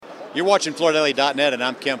You're watching FloorDaily.net, and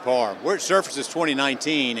I'm Kemp Parr. We're at Surfaces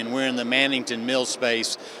 2019, and we're in the Mannington Mill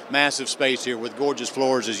space, massive space here with gorgeous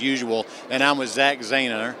floors as usual. And I'm with Zach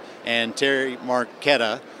Zahner and Terry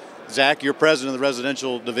Marchetta. Zach, you're president of the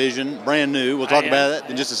residential division, brand new. We'll talk about that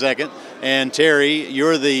in just a second. And Terry,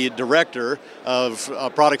 you're the director of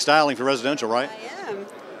product styling for residential, right? I am.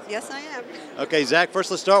 Yes, I am. Okay, Zach, first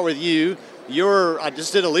let's start with you. I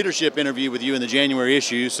just did a leadership interview with you in the January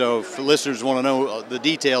issue, so if listeners want to know the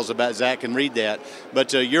details about Zach can read that.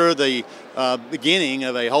 But you're the beginning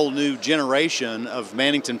of a whole new generation of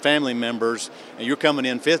Mannington family members, and you're coming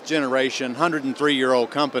in fifth generation,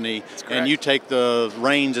 103-year-old company, and you take the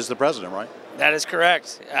reins as the president, right? That is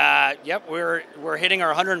correct. Yep, we're hitting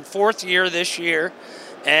our 104th year this year,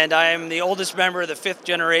 and I am the oldest member of the fifth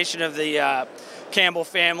generation of the Campbell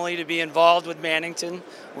family to be involved with Mannington.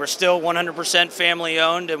 We're still 100% family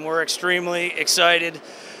owned, and we're extremely excited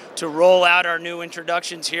to roll out our new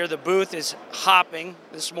introductions here. The booth is hopping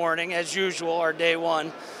this morning, as usual, our day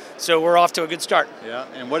one. So we're off to a good start. Yeah,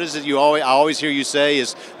 and what is it I always hear you say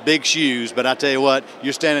is big shoes, but I tell you what,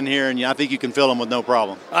 you're standing here and I think you can fill them with no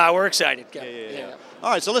problem. We're excited. Yeah.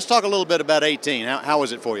 All right, so let's talk a little bit about 18. How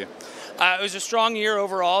was it for you? It was a strong year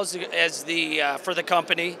overall for the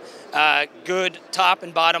company. Good top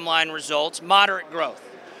and bottom line results, moderate growth.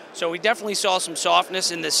 So we definitely saw some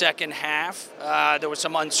softness in the second half. There was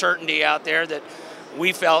some uncertainty out there that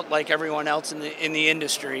we felt like everyone else in the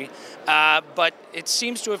industry, but it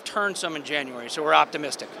seems to have turned some in January, so we're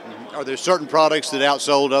optimistic. Mm-hmm. Are there certain products that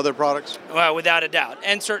outsold other products? Well, without a doubt,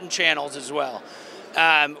 and certain channels as well.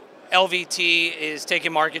 LVT is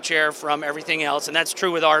taking market share from everything else, and that's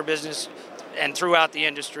true with our business and throughout the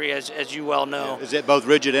industry, as you well know. Is it both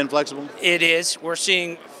rigid and flexible? It is. We're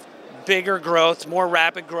seeing bigger growth, more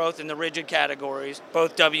rapid growth in the rigid categories,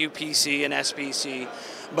 both WPC and SPC,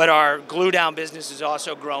 but our glue-down business is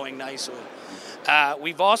also growing nicely.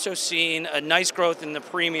 We've also seen a nice growth in the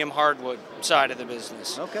premium hardwood side of the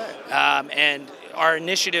business. Okay. And our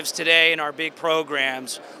initiatives today and our big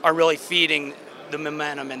programs are really feeding the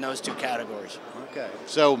momentum in those two categories. Okay.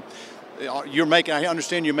 So I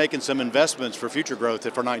understand you're making some investments for future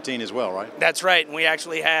growth for 19 as well, right? That's right. And we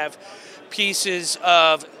actually have pieces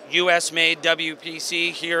of U.S.-made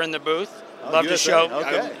WPC here in the booth. Love to show.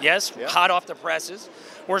 Okay. Yes, yeah. Hot off the presses.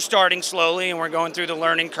 We're starting slowly and we're going through the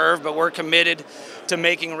learning curve, but we're committed to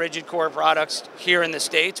making rigid core products here in the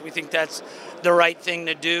States. We think that's the right thing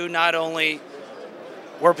to do. Not only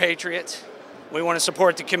we're patriots, we want to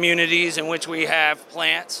support the communities in which we have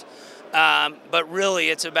plants, but really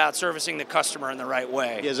it's about servicing the customer in the right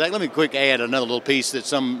way. Yeah, Zach, let me quick add another little piece that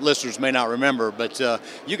some listeners may not remember, but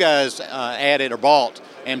you guys added or bought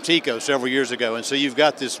Amtico several years ago, and so you've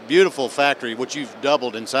got this beautiful factory, which you've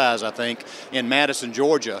doubled in size, I think, in Madison,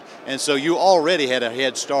 Georgia, and so you already had a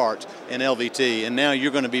head start in LVT, and now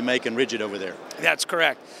you're going to be making rigid over there. That's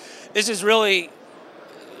correct. This is really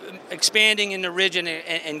expanding into rigid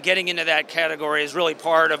and getting into that category is really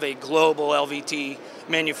part of a global LVT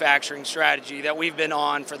manufacturing strategy that we've been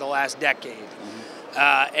on for the last decade.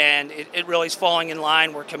 Mm-hmm. And it really is falling in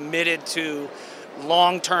line. We're committed to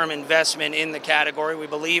long-term investment in the category. We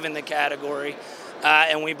believe in the category,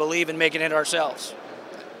 and we believe in making it ourselves.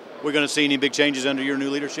 We're going to see any big changes under your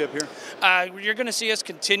new leadership here? You're going to see us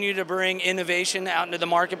continue to bring innovation out into the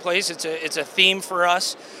marketplace. It's a theme for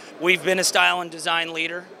us. We've been a style and design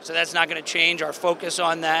leader, so that's not going to change. Our focus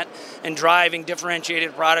on that and driving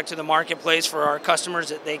differentiated product to the marketplace for our customers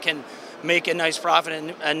that they can make a nice profit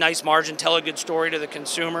and a nice margin, tell a good story to the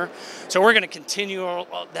consumer. So we're going to continue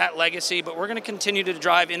that legacy, but we're going to continue to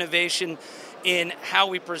drive innovation in how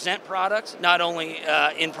we present products, not only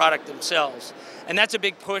in product themselves. And that's a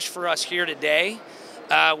big push for us here today.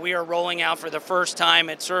 We are rolling out for the first time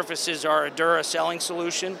at Surfaces our Adura selling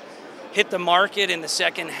solution. Hit the market in the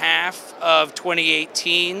second half of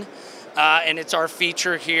 2018, and it's our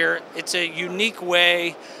feature here. It's a unique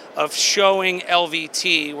way of showing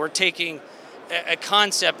LVT. We're taking a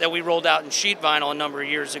concept that we rolled out in sheet vinyl a number of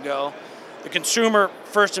years ago. The consumer,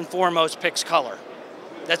 first and foremost, picks color.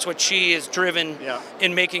 That's what she is driven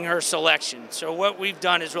in making her selection. So what we've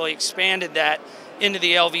done is really expanded that into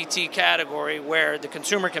the LVT category where the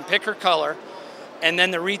consumer can pick her color, and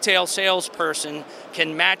then the retail salesperson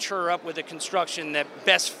can match her up with a construction that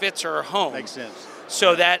best fits her home. Makes sense.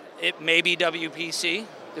 So that it may be WPC,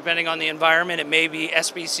 depending on the environment, it may be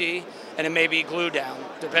SPC, and it may be glue down,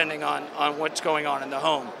 depending on what's going on in the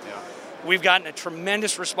home. Yeah. We've gotten a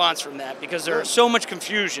tremendous response from that because there is so much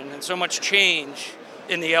confusion and so much change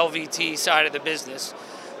in the LVT side of the business.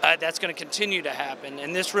 That's going to continue to happen,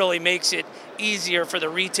 and this really makes it easier for the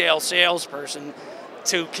retail salesperson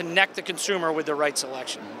to connect the consumer with the right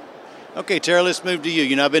selection. Okay, Terry, let's move to you.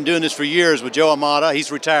 You know, I've been doing this for years with Joe Amata.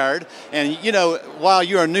 He's retired. And, you know, while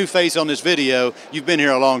you're a new face on this video, you've been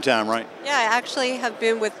here a long time, right? Yeah, I actually have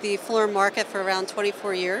been with the Floor Market for around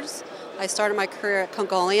 24 years. I started my career at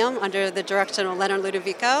Congolium under the direction of Leonard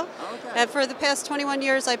Ludovico. Okay. And for the past 21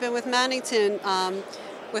 years, I've been with Mannington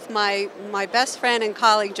with my best friend and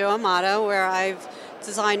colleague, Joe Amata, where I've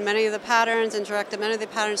designed many of the patterns and directed many of the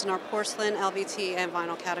patterns in our porcelain, LVT, and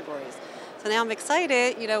vinyl categories. So now I'm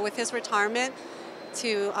excited, you know, with his retirement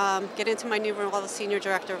to get into my new role as Senior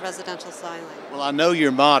Director of Residential Styling. Well, I know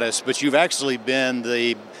you're modest, but you've actually been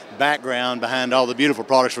the background behind all the beautiful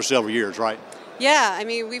products for several years, right? Yeah, I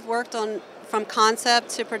mean, we've worked on from concept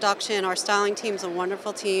to production. Our styling team's a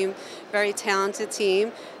wonderful team, very talented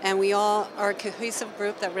team, and we all are a cohesive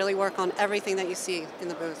group that really work on everything that you see in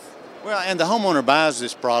the booth. Well, and the homeowner buys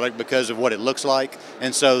this product because of what it looks like,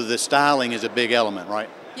 and so the styling is a big element, right?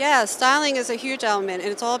 Yeah, styling is a huge element, and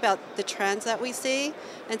it's all about the trends that we see.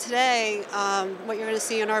 And today, what you're going to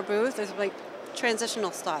see in our booth is like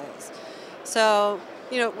transitional styles. So,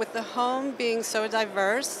 you know, with the home being so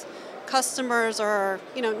diverse, customers are,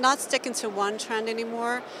 you know, not sticking to one trend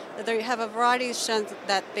anymore. They have a variety of trends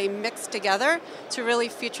that they mix together to really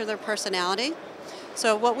feature their personality.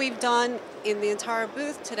 So what we've done in the entire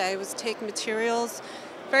booth today was take materials,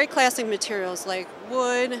 very classic materials like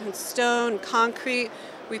wood and stone, concrete.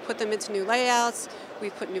 We put them into new layouts. We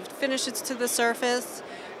put new finishes to the surface.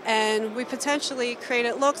 And we potentially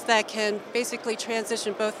created looks that can basically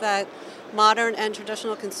transition both that modern and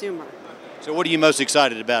traditional consumer. So what are you most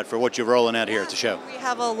excited about for what you're rolling out here at the show? We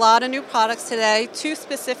have a lot of new products today, two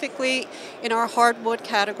specifically in our hardwood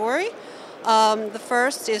category. The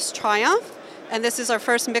first is Triumph, and this is our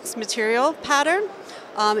first mixed material pattern.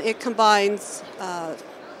 It combines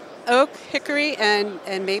oak, hickory,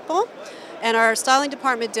 and maple. And our styling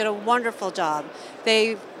department did a wonderful job.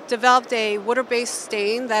 They developed a water-based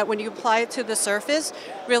stain that when you apply it to the surface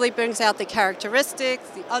really brings out the characteristics,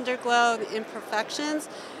 the underglow, the imperfections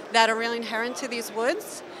that are really inherent to these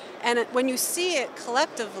woods. And when you see it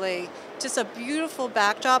collectively, just a beautiful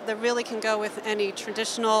backdrop that really can go with any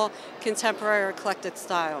traditional, contemporary, or eclectic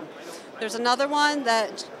style. There's another one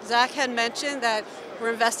that Zach had mentioned that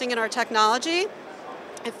we're investing in our technology.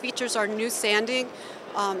 It features our new sanding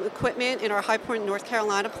equipment in our High Point, North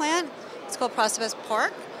Carolina plant. It's called Prospect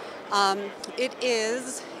Park. It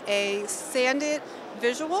is a sanded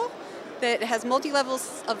visual that has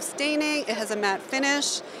multi-levels of staining. It has a matte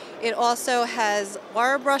finish. It also has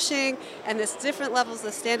wire brushing and there's different levels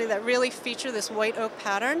of staining that really feature this white oak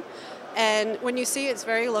pattern. And when you see it, it's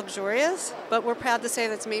very luxurious, but we're proud to say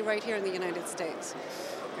that's made right here in the United States.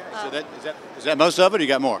 So is that most of it, or you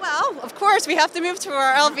got more? Well, of course, we have to move to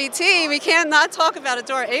our LVT. We can't not talk about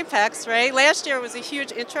Adore Apex, right? Last year was a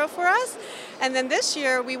huge intro for us, and then this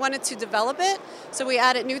year we wanted to develop it, so we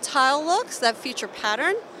added new tile looks that feature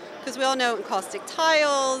pattern, because we all know encaustic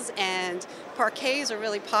tiles and parquets are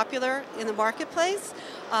really popular in the marketplace.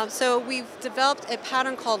 So we've developed a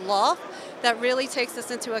pattern called Loft that really takes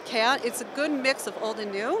this into account. It's a good mix of old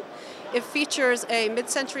and new. It features a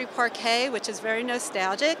mid-century parquet, which is very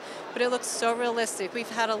nostalgic, but it looks so realistic. We've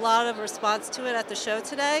had a lot of response to it at the show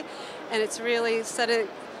today, and it's really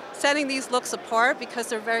setting these looks apart because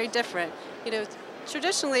they're very different. You know,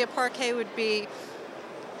 traditionally a parquet would be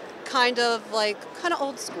kind of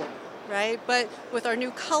old school, right? But with our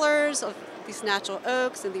new colors of these natural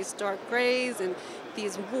oaks and these dark grays and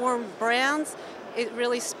these warm browns, it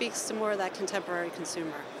really speaks to more of that contemporary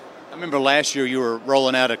consumer. I remember last year you were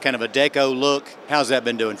rolling out a kind of a deco look. How's that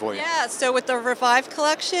been doing for you? Yeah, so with the Revive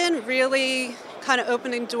collection, really kind of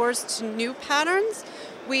opening doors to new patterns.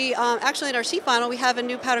 We actually in our sheet vinyl, we have a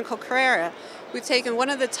new pattern called Carrera. We've taken one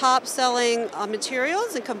of the top selling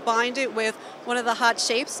materials and combined it with one of the hot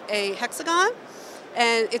shapes, a hexagon.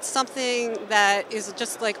 And it's something that is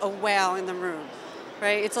just like a wow in the room,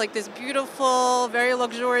 right? It's like this beautiful, very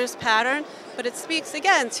luxurious pattern, but it speaks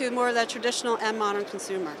again to more of that traditional and modern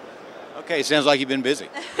consumer. Okay, sounds like you've been busy.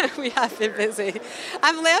 We have been busy.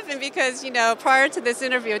 I'm laughing because, you know, prior to this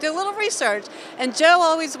interview, I did a little research, and Joe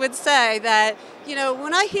always would say that, you know,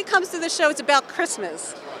 when he comes to the show, it's about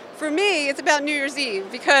Christmas. For me, it's about New Year's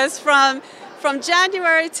Eve, because from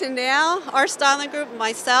January to now, our styling group,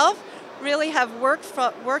 myself, really have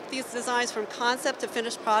worked these designs from concept to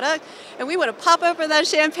finished product, and we want to pop open that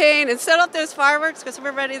champagne and set up those fireworks because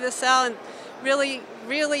we're ready to sell and really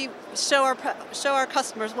show our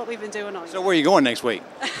customers what we've been doing on. So where are you going next week?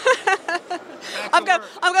 I'm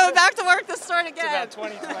going back to work to start again. It's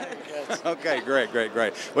about 2020. Yes. Okay, great.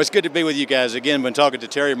 Well, it's good to be with you guys again. Been talking to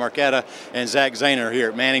Terry Marcatta and Zach Zahner here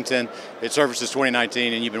at Mannington at Surfaces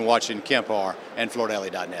 2019, and you've been watching Kemp Harr and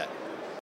FloorDaily.net.